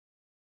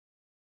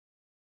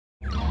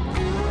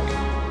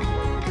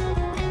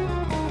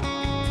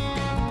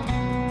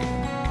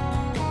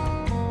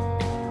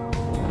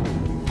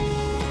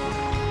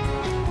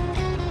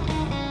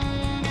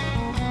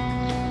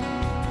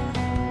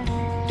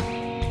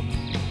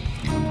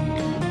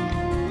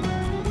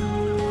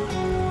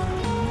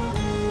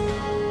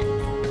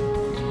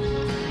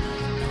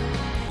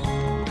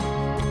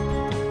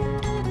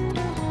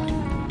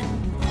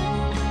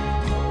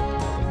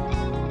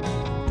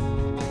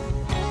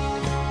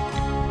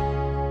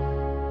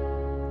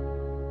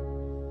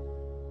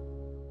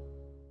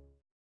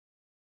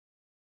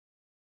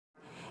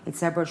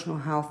it's Aboriginal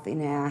health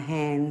in our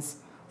hands,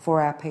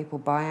 for our people,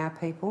 by our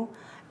people,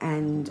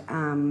 and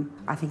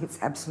I think it's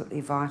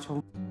absolutely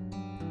vital.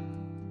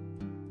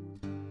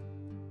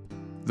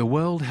 The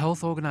World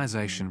Health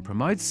Organization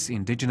promotes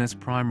Indigenous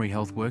primary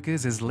health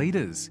workers as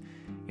leaders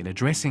in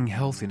addressing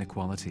health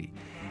inequality.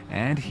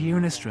 And here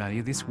in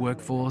Australia, this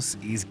workforce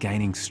is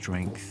gaining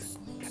strength.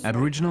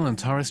 Aboriginal and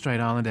Torres Strait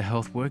Islander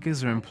health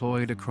workers are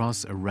employed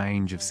across a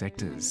range of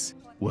sectors,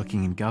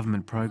 working in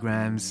government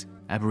programs,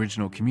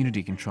 Aboriginal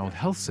community-controlled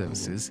health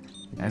services,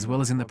 as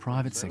well as in the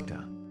private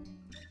sector.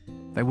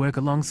 They work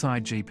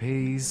alongside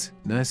GPs,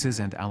 nurses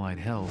and allied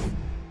health,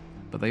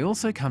 but they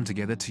also come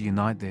together to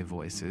unite their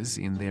voices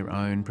in their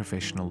own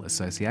professional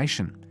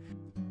association,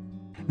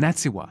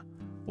 NATSIWA,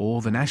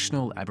 or the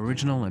National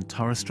Aboriginal and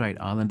Torres Strait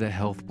Islander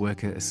Health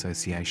Worker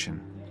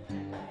Association.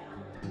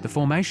 The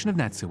formation of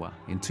NATSIWA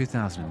in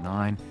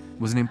 2009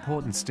 was an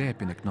important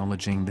step in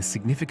acknowledging the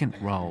significant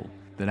role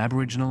that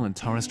Aboriginal and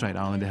Torres Strait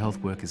Islander health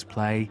workers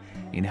play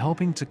in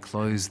helping to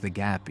close the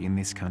gap in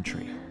this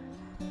country.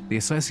 The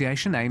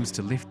association aims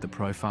to lift the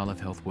profile of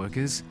health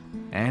workers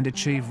and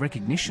achieve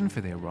recognition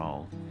for their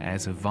role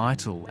as a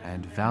vital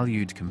and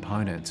valued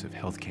component of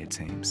healthcare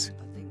teams.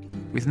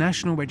 With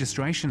national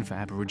registration for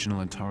Aboriginal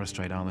and Torres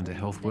Strait Islander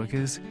health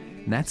workers,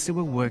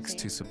 NATSIWA works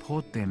to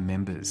support their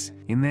members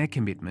in their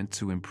commitment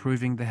to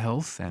improving the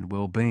health and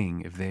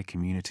well-being of their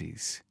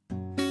communities.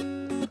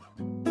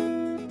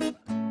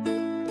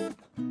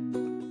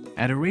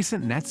 At a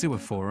recent NATSIWA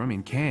forum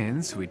in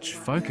Cairns, which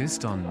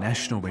focused on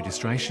national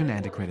registration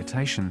and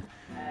accreditation,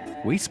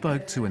 we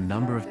spoke to a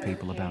number of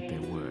people about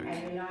their work,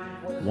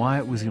 why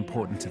it was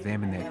important to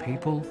them and their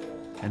people,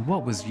 and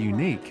what was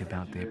unique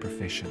about their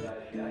profession.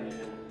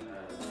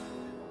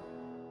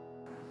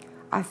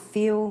 I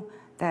feel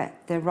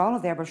that the role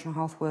of the Aboriginal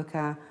health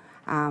worker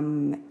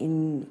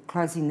in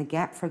closing the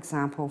gap, for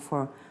example,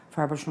 for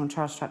Aboriginal and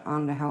Torres Strait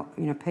Islander health,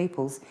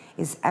 peoples,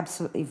 is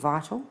absolutely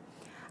vital.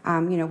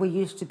 We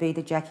used to be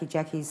the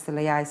Jackies, the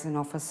liaison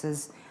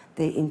officers,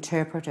 the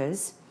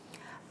interpreters,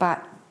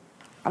 but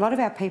a lot of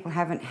our people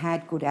haven't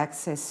had good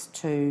access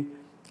to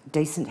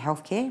decent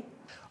healthcare.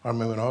 I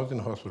remember when I was in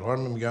the hospital, I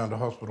remember going to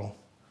hospital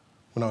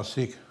when I was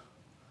sick,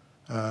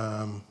 8,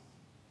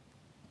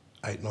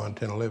 9,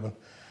 10, 11,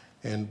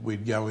 and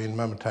we'd go in,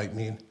 Mum would take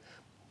me in.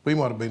 We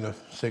might have been the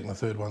second or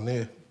third one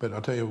there, but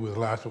I'll tell you, we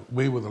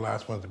were the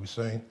last ones to be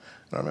seen, and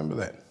I remember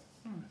that,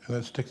 and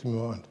that sticks in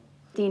my mind.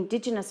 The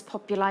Indigenous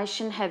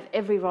population have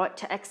every right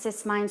to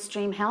access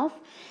mainstream health,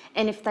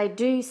 and if they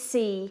do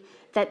see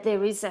that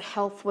there is a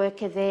health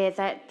worker there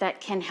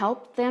that can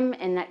help them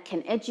and that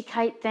can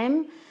educate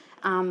them,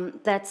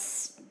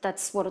 that's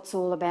what it's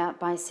all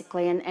about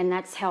basically, and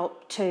that's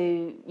helped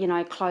to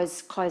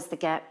close the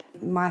gap.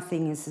 My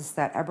thing is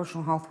that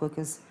Aboriginal health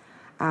workers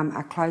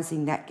are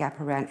closing that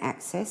gap around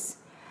access,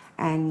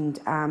 and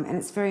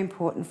it's very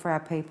important for our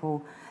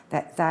people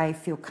that they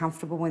feel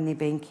comfortable when they're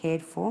being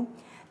cared for,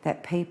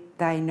 that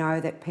they know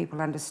that people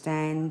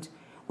understand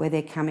where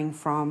they're coming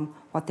from,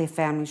 what their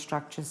family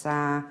structures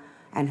are,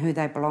 and who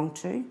they belong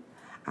to.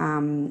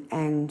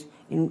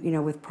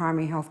 With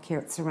primary health care,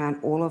 it's around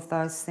all of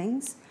those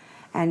things.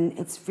 And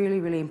it's really,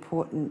 really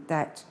important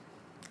that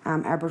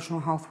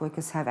Aboriginal health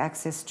workers have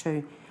access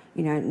to,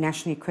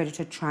 nationally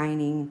accredited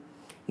training,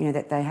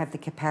 that they have the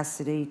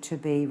capacity to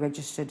be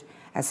registered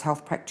as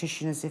health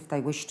practitioners if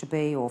they wish to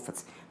be, or if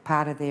it's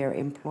part of their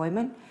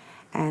employment.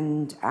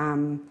 And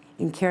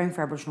in caring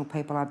for Aboriginal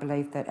people, I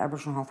believe that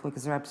Aboriginal health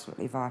workers are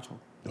absolutely vital.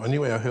 I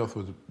knew our health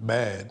was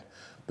bad,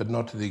 but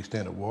not to the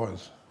extent it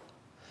was.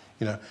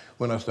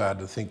 When I started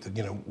to think that,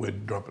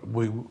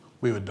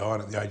 we were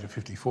dying at the age of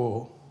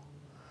 54,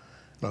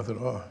 and I thought,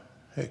 oh,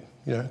 heck,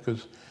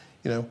 because,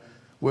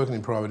 working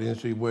in private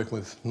industry, working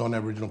with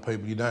non-Aboriginal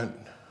people, you don't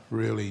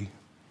really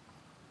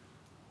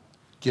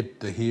get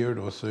to hear it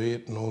or see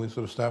it and all this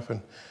sort of stuff.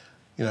 And,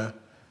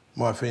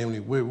 my family,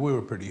 we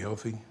were pretty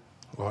healthy.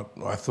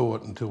 I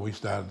thought, until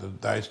the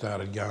day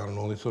started going and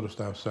all this sort of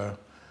stuff. So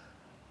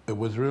it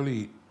was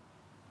really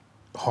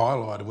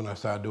highlighted when I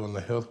started doing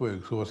the health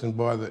work course,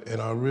 and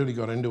I really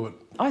got into it.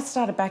 I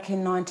started back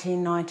in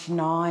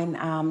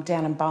 1999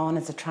 down in Bowen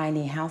as a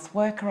trainee health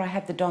worker. I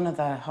had the Don of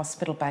the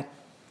hospital back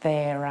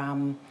there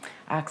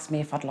asked me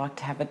if I'd like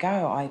to have a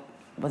go. I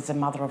was a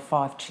mother of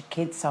 5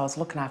 kids, so I was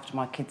looking after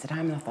my kids at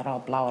home, and I thought, I'll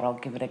blow it, I'll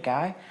give it a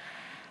go.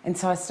 And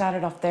so I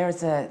started off there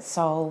as a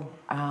sole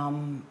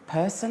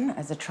person,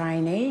 as a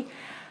trainee.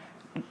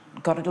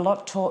 Got a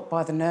lot taught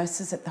by the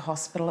nurses at the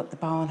hospital, at the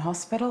Bowen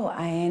Hospital,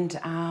 and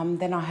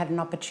then I had an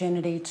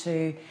opportunity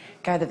to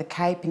go to the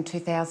Cape in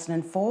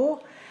 2004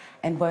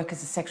 and work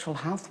as a sexual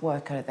health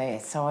worker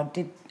there. So I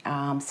did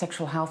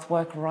sexual health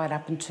work right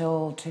up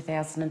until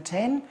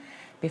 2010,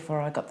 before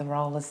I got the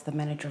role as the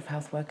Manager of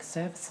Health Worker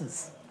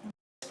Services.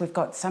 We've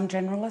got some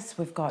generalists,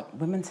 we've got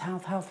women's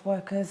health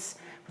workers,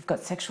 we've got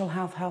sexual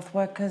health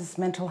workers,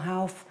 mental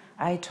health,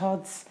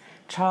 ATODs,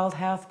 child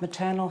health,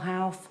 maternal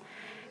health,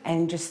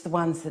 and just the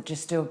ones that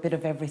just do a bit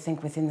of everything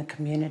within the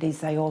communities.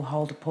 They all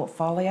hold a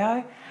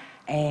portfolio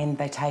and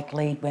they take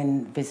lead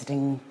when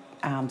visiting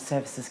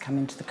services come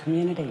into the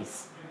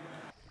communities.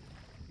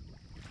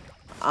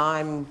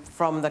 I'm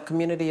from the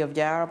community of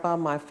Yarrabah.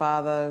 My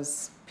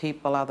father's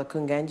people are the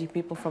Kunganji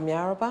people from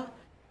Yarrabah.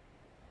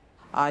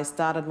 I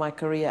started my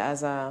career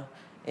as an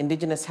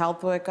Indigenous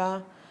health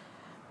worker,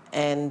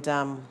 and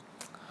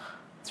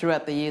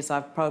throughout the years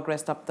I've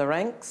progressed up the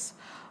ranks.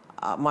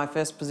 My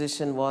first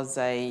position was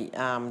a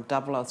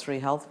 003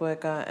 health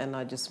worker, and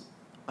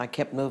I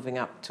kept moving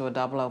up to a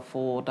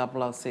 004,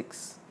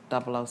 006,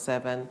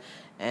 007,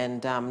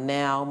 and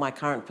now my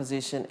current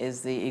position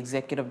is the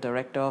Executive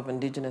Director of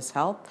Indigenous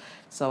Health.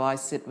 So I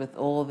sit with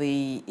all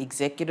the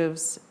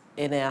executives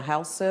in our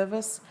health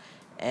service,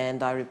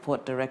 and I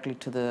report directly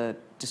to the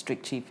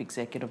District Chief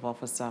Executive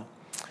Officer.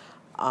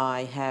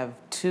 I have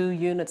 2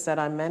 units that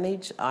I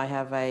manage. I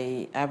have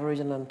a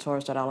Aboriginal and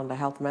Torres Strait Islander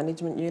Health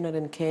Management Unit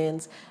in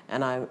Cairns,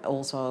 and I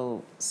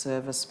also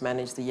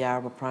manage the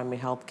Yarrabah Primary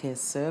Healthcare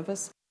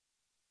Service.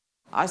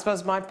 I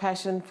suppose my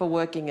passion for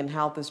working in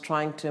health is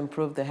trying to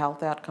improve the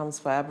health outcomes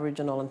for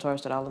Aboriginal and Torres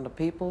Strait Islander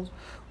peoples.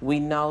 We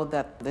know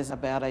that there's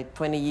about a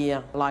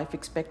 20-year life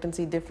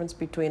expectancy difference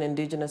between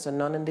Indigenous and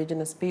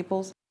non-Indigenous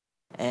peoples,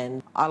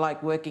 and I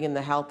like working in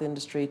the health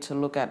industry to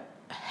look at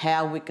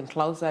how we can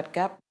close that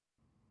gap,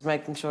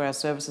 making sure our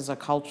services are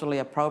culturally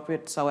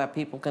appropriate so our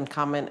people can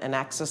come in and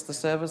access the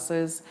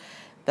services,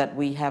 that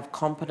we have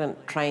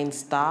competent, trained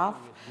staff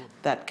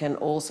that can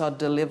also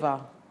deliver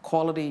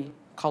quality,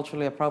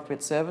 culturally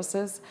appropriate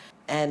services.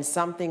 And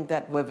something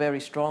that we're very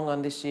strong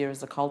on this year is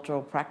the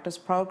Cultural Practice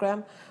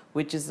Program,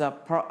 which is a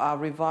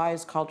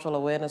revised cultural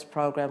awareness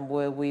program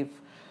where we've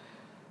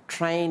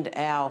trained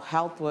our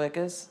health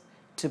workers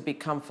to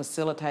become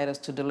facilitators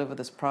to deliver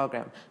this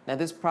program. Now,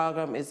 this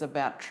program is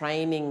about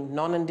training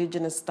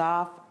non-Indigenous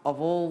staff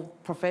of all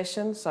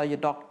professions, so your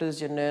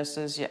doctors, your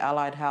nurses, your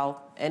allied health,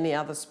 any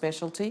other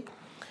specialty,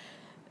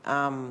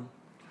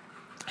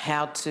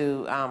 how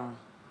to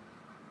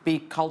be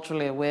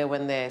culturally aware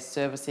when they're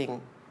servicing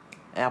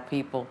our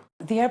people.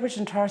 The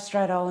Aboriginal and Torres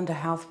Strait Islander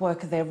health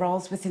worker, their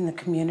roles within the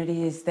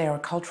community is they're a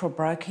cultural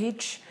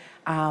brokerage.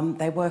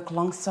 They work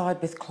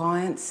alongside with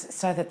clients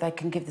so that they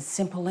can give the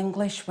simple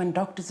English when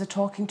doctors are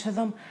talking to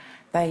them.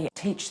 They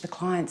teach the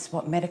clients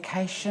what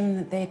medication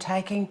that they're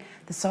taking,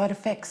 the side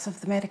effects of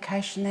the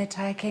medication they're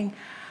taking,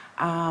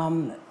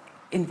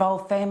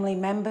 involve family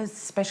members,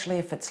 especially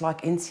if it's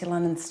like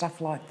insulin and stuff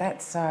like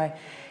that. So,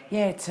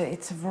 yeah,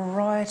 it's a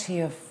variety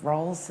of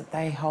roles that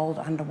they hold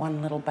under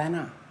one little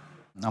banner.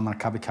 I'm a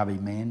Cubby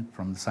man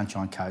from the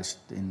Sunshine Coast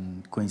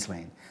in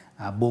Queensland,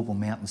 Bourbon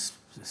Mountains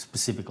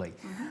specifically.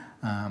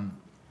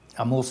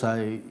 I'm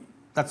also,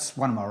 that's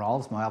one of my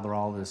roles. My other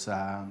role is,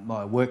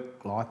 my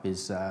work life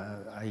is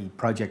a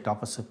project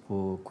officer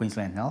for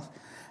Queensland Health,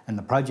 and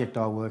the project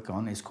I work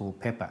on is called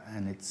PEPA,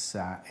 and it's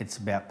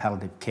about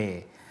palliative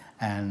care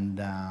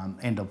and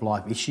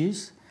end-of-life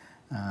issues.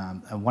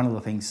 And one of the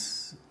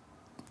things,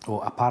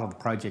 or a part of the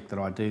project that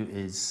I do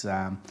is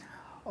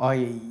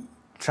I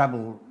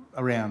travel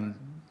around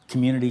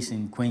communities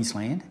in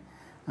Queensland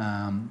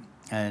and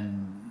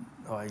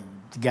I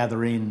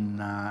gather in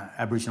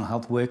Aboriginal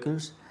health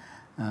workers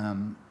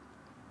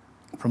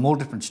from all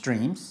different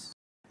streams.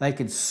 They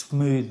could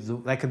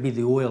they could be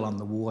the oil on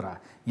the water,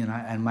 you know,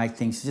 and make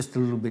things just a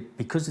little bit,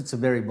 because it's a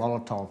very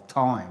volatile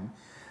time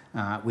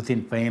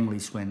within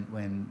families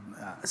when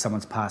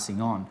someone's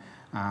passing on.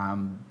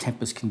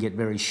 Tempers can get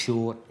very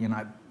short, you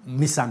know,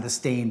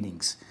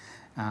 misunderstandings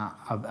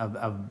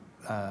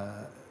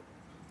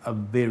are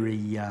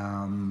very,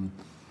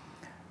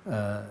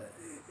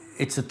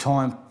 it's a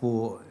time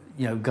for,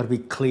 you know, we've got to be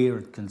clear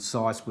and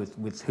concise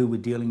with who we're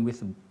dealing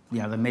with, and,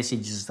 you know, the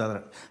messages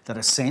that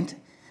are sent,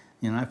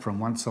 you know, from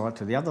one side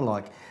to the other.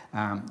 Like, you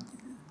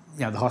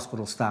know, the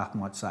hospital staff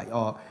might say,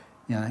 oh,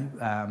 you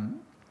know,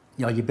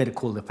 you better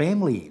call the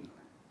family in,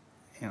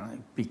 you know,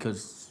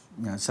 because,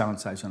 you know,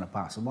 so-and-so's going to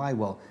pass away.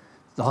 Well,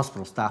 the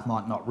hospital staff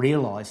might not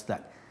realise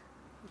that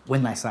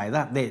when they say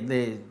that,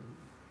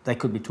 they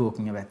could be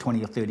talking about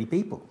 20 or 30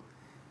 people,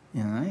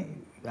 you know,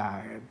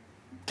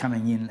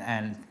 coming in,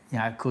 and, you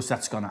know, of course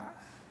that's going to,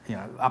 you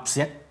know,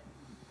 upset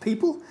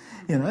people,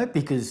 you know,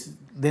 because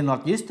they're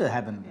not used to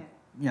having,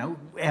 you know,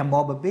 our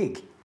mob are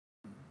big.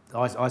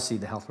 I see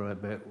the health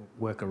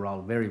worker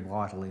role very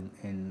vital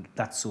in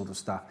that sort of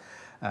stuff.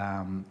 They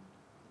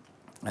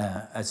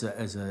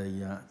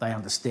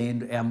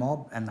understand our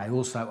mob, and they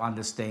also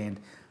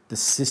understand the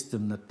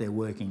system that they're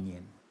working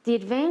in. The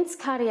advanced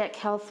cardiac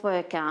health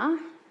worker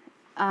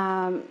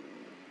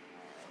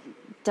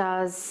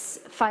does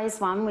phase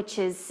 1, which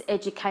is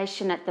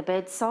education at the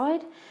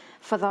bedside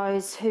for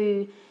those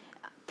who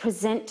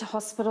present to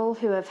hospital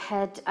who have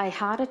had a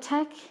heart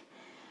attack.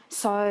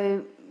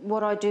 So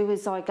what I do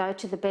is I go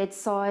to the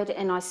bedside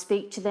and I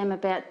speak to them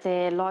about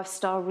their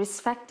lifestyle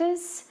risk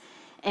factors,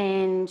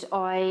 and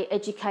I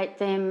educate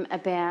them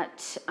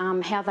about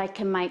how they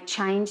can make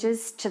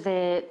changes to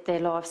their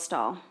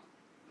lifestyle.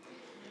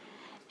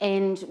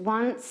 And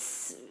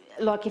once,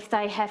 like if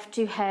they have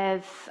to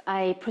have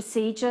a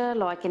procedure,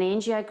 like an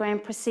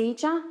angiogram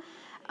procedure,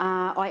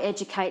 I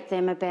educate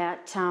them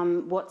about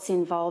what's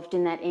involved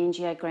in that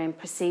angiogram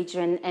procedure,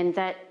 and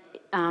that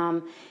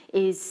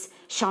is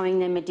showing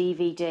them a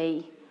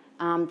DVD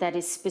that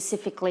is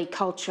specifically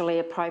culturally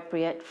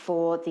appropriate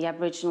for the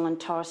Aboriginal and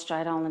Torres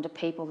Strait Islander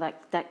people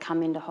that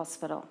come into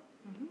hospital.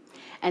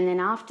 And then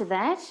after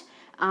that,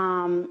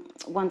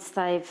 once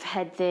they've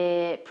had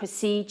their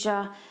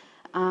procedure,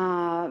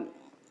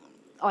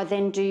 I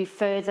then do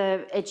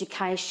further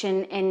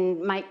education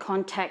and make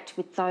contact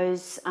with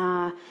those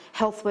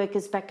health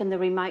workers back in the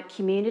remote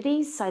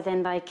communities, so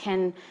then they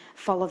can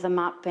follow them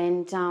up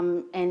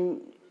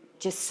and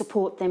just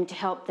support them to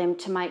help them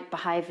to make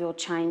behavioural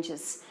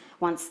changes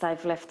once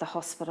they've left the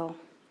hospital.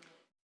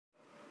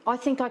 I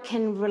think I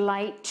can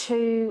relate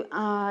to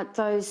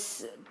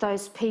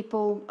those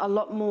people a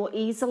lot more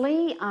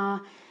easily.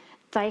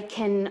 They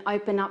can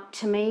open up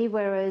to me,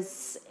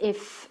 whereas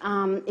if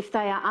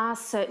they are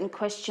asked certain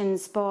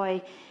questions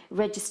by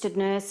registered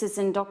nurses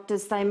and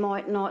doctors, they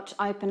might not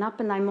open up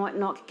and they might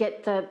not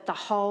get the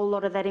whole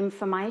lot of that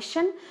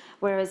information.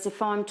 Whereas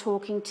if I'm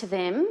talking to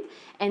them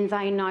and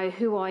they know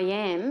who I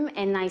am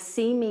and they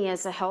see me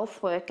as a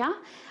health worker,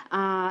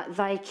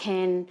 they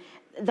tend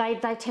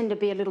to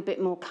be a little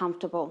bit more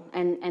comfortable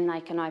and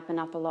they can open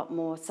up a lot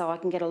more. So I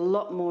can get a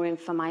lot more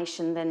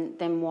information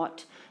than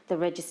what the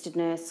registered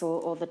nurse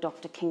or the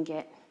doctor can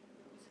get.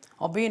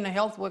 I've been a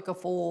health worker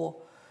for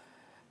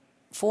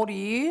 40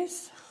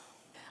 years.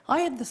 I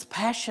had this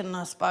passion,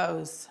 I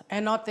suppose,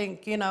 and I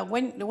think, you know,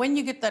 when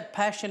you get that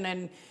passion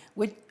and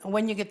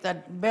when you get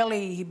that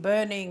belly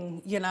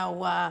burning, you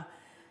know,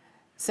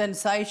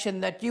 sensation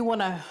that you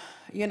want to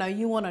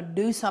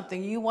do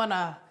something, you want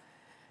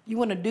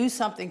to do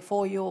something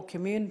for your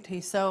community.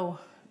 So,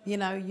 you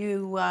know,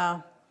 you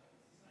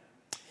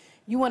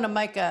want to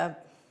make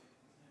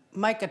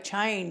a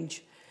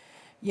change,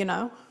 you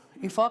know.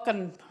 If I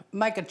can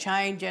make a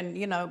change and,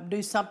 you know,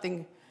 do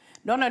something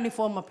not only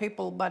for my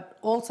people but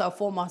also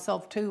for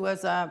myself too,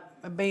 as a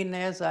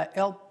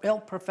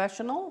health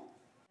professional.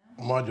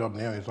 My job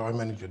now is I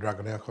manage a drug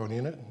and alcohol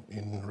unit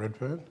in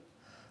Redfern.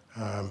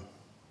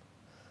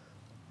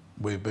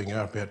 We've been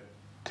out about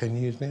 10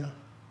 years now,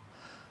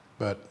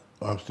 but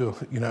I'm still,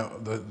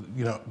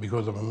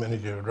 because I'm a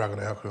manager of a drug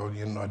and alcohol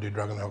unit, I do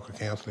drug and alcohol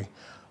counselling.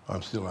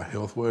 I'm still a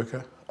health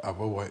worker. I've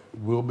always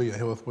will be a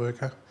health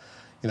worker.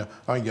 You know,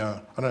 I can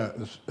go, I don't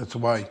know, it's a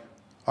way.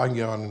 I can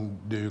go on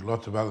and do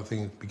lots of other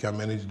things, become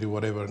manager, do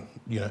whatever,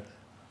 you know,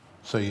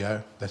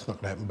 CEO. That's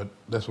not going to happen, but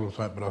that's what I'm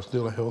saying. But I'm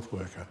still a health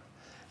worker,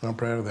 and I'm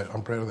proud of that.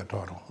 I'm proud of that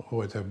title.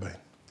 Always have been.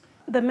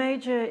 The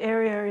major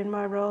area in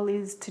my role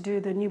is to do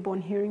the newborn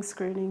hearing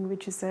screening,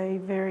 which is a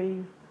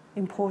very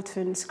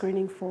important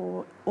screening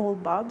for all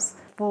bubs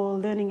for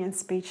learning and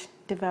speech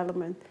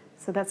development.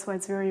 So that's why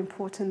it's very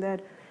important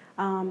that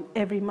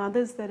every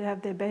mothers that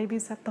have their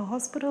babies at the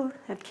hospital,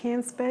 at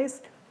care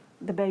space,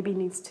 the baby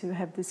needs to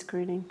have this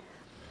screening.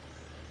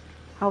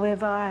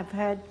 However, I've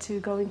had to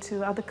go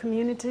into other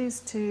communities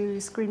to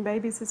screen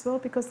babies as well,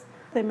 because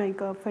they may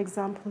go, for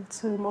example,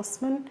 to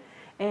Mossman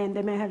and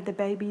they may have the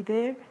baby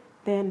there.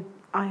 Then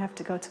I have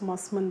to go to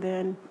Mossman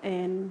then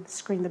and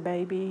screen the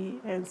baby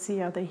and see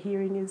how their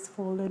hearing is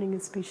for learning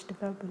and speech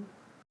development.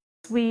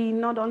 We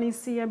not only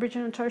see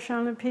Aboriginal and Torres Strait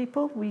Islander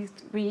people,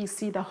 we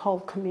see the whole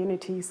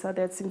community. So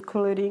that's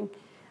including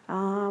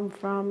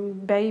from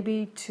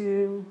baby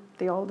to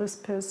the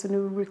oldest person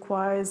who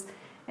requires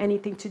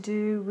anything to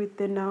do with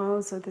the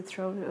nose or the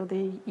throat or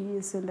the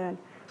ears and that.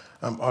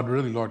 I'd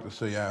really like to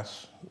see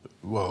us,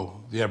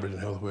 well, the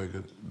Aboriginal health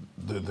workers,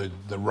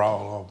 the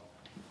role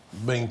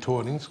of being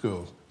taught in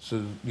schools.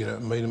 So, you know,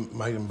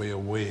 make them be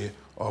aware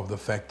of the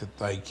fact that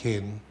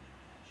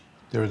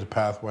there is a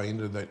pathway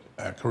into that,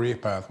 a career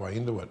pathway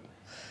into it.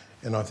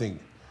 And I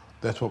think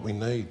that's what we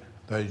need,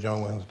 those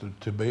young ones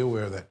to be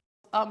aware of that.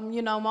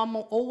 You know, I'm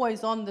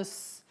always on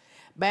this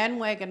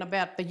bandwagon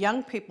about the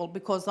young people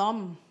because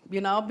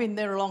I've been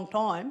there a long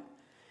time,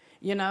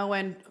 you know,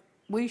 and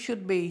we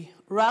should be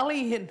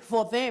rallying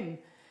for them,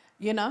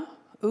 you know,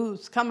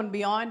 who's coming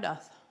behind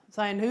us,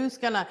 saying who's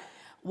going to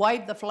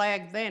wave the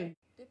flag then.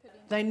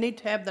 They need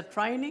to have the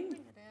training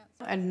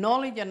and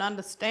knowledge and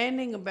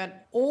understanding about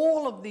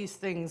all of these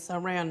things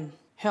around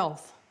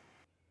health.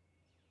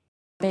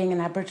 Being an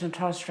Aboriginal and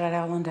Torres Strait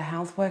Islander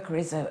health worker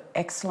is an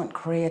excellent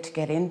career to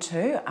get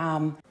into,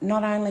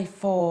 not only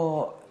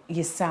for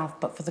yourself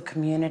but for the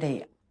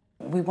community.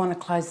 We want to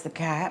close the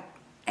gap,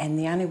 and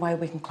the only way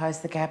we can close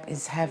the gap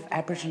is have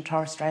Aboriginal and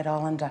Torres Strait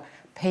Islander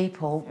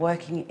people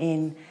working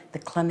in the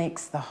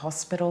clinics, the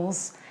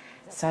hospitals,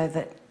 so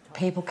that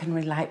people can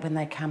relate when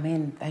they come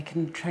in. They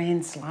can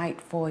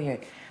translate for you,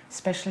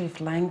 especially if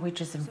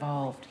language is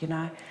involved, you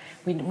know.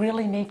 We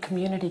really need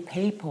community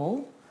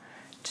people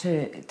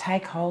to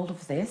take hold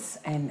of this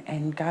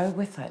and go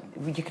with it.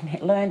 You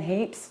can learn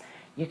heaps,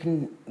 you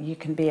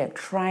can be a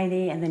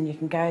trainee and then you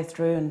can go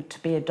through and to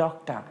be a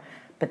doctor,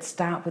 but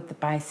start with the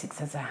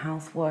basics as a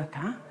health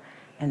worker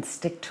and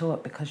stick to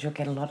it because you'll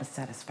get a lot of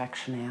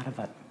satisfaction out of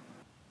it.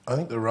 I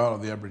think the role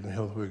of the Aboriginal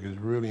health worker is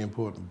really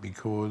important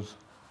because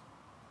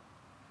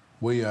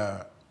we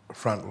are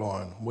front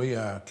line, we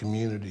are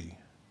community,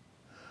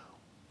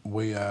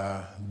 we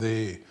are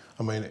there.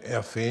 I mean,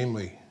 our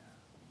family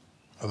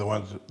are the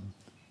ones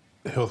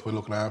that health we're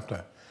looking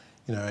after,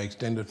 you know, our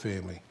extended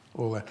family.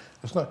 all that.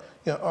 It's not,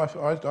 you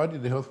know, I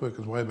did the health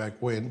workers way back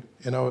when,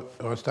 and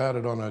I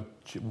started on a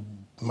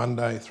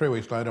Monday. 3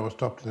 weeks later, I was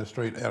stopped in the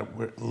street out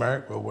at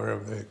Marrickville,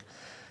 wherever the heck,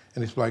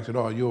 and this bloke said,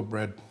 "Oh, you're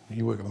Brad,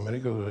 you work at the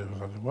medical service." I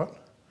said, "What?"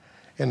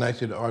 And they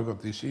said, "I've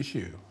got this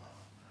issue."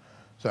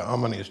 So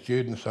I'm only a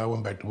student, so I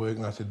went back to work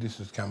and I said, "This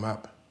has come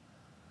up."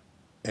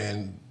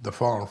 And the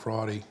following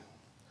Friday,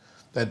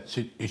 that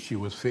issue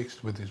was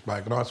fixed with this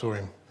bloke, and I saw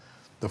him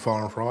the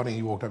following Friday, and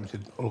he walked up and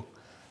said, "Oh, look,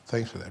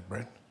 thanks for that,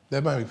 Brad."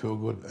 That made me feel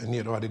good, and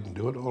yet I didn't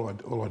do it.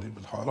 All I did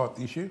was highlight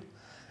the issue,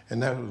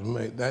 and that was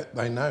me.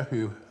 They know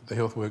who the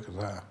health workers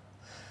are.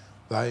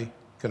 They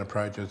can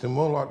approach us. They're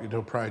more likely to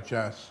approach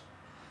us,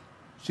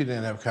 sit down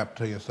and have a cup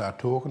of tea and start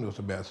talking to us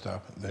about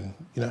stuff. Then,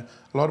 you know,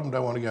 a lot of them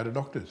don't want to go to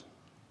doctors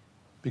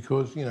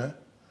because, you know,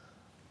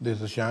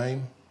 there's a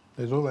shame,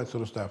 there's all that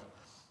sort of stuff.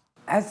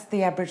 As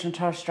the Aboriginal and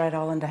Torres Strait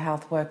Islander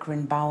health worker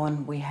in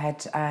Bowen, we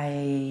had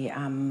a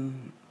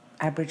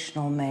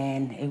Aboriginal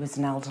man. He was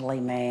an elderly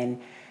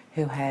man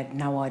who had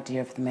no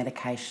idea of the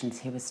medications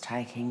he was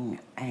taking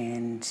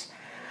and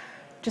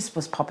just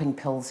was popping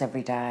pills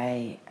every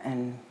day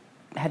and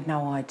had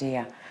no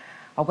idea.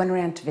 I went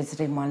around to visit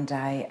him one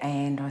day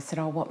and I said,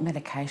 "Oh, what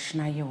medication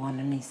are you on?"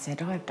 And he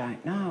said, "I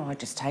don't know, I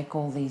just take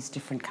all these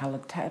different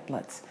coloured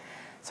tablets."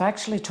 So I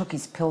actually took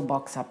his pill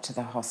box up to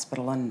the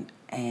hospital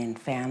and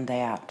found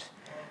out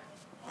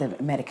the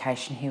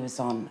medication he was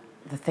on.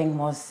 The thing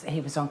was,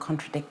 he was on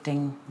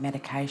contradicting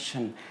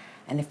medication,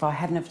 and if I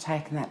hadn't have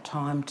taken that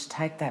time to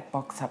take that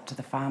box up to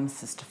the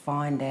pharmacist to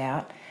find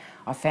out,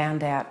 I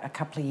found out a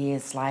couple of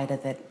years later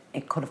that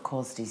it could have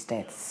caused his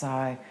death.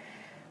 So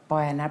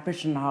by an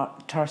Aboriginal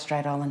Torres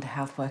Strait Islander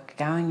health worker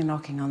going and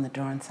knocking on the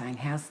door and saying,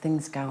 "How's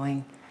things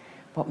going?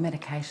 What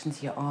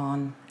medications you're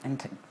on?"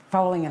 and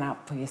following it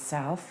up for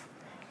yourself,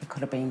 you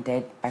could have been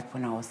dead back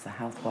when I was the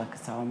health worker,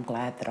 so I'm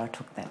glad that I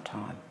took that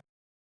time.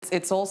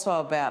 It's also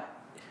about,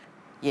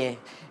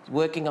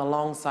 working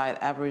alongside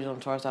Aboriginal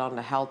and Torres Strait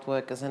Islander health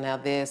workers, and how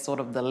they're sort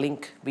of the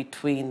link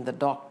between the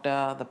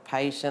doctor, the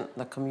patient,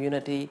 the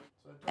community.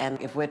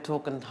 And if we're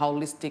talking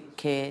holistic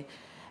care,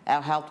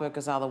 our health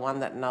workers are the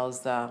one that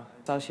knows the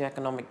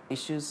socioeconomic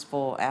issues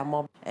for our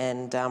mob,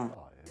 and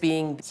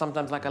being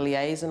sometimes like a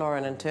liaison or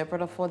an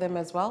interpreter for them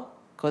as well,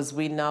 because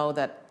we know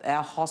that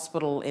our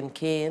hospital in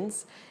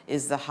Cairns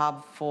is the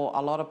hub for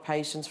a lot of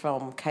patients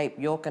from Cape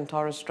York and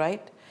Torres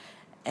Strait,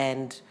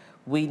 and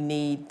we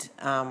need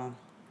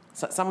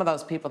so some of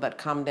those people that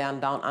come down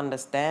don't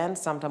understand.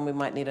 Sometimes we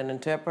might need an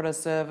interpreter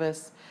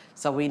service,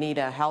 so we need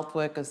our health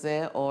workers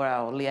there or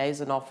our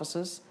liaison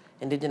officers,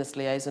 Indigenous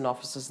liaison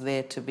officers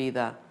there to be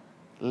the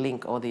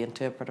link or the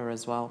interpreter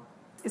as well.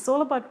 It's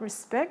all about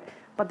respect,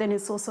 but then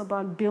it's also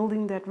about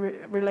building that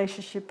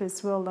relationship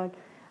as well. Like,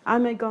 I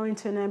may go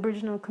into an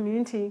Aboriginal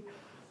community,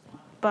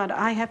 but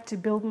I have to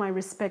build my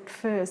respect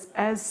first,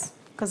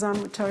 because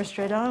I'm a Torres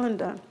Strait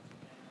Islander.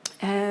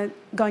 And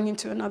going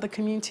into another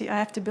community, I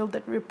have to build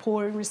that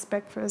rapport and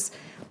respect first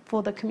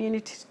for the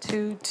community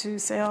to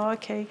say, "Oh,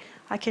 okay,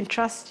 I can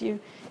trust you."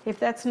 If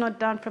that's not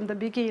done from the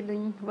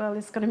beginning, well,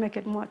 it's going to make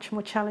it much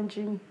more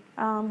challenging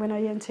when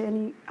I enter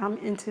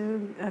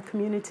into a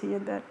community.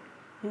 And that,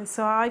 yeah.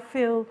 So I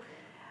feel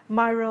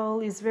my role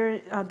is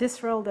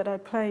this role that I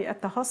play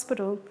at the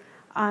hospital.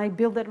 I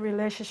build that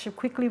relationship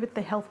quickly with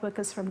the health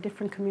workers from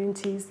different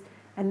communities,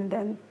 and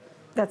then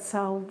that's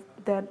how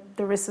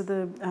the rest of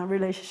the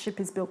relationship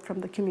is built, from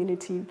the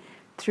community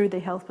through the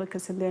health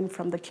workers and then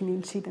from the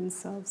community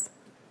themselves.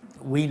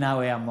 We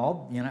know our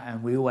mob, you know,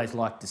 and we always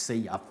like to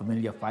see a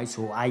familiar face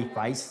or a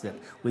face that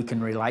we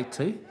can relate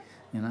to,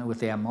 you know,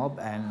 with our mob.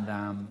 And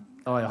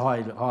I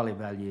highly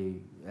value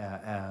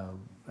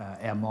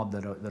our mob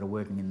that are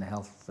working in the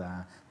health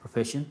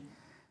profession.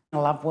 I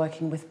love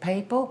working with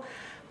people,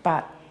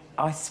 but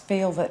I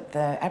feel that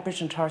the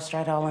Aboriginal and Torres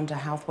Strait Islander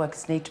health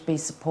workers need to be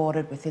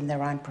supported within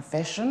their own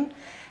profession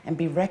and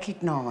be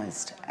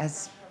recognised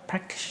as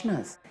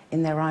practitioners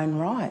in their own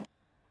right.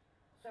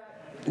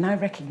 No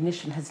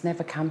recognition has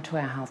never come to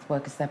our health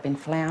workers. They've been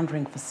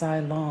floundering for so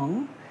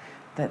long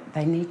that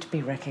they need to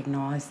be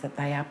recognised that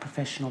they are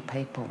professional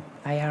people.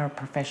 They are a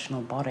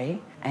professional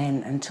body,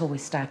 and until we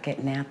start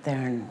getting out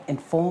there and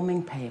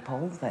informing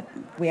people that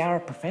we are a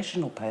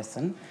professional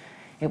person,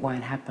 it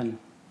won't happen.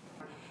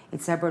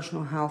 It's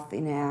Aboriginal health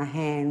in our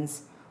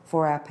hands,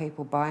 for our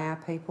people, by our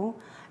people,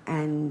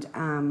 and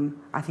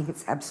I think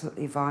it's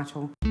absolutely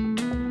vital.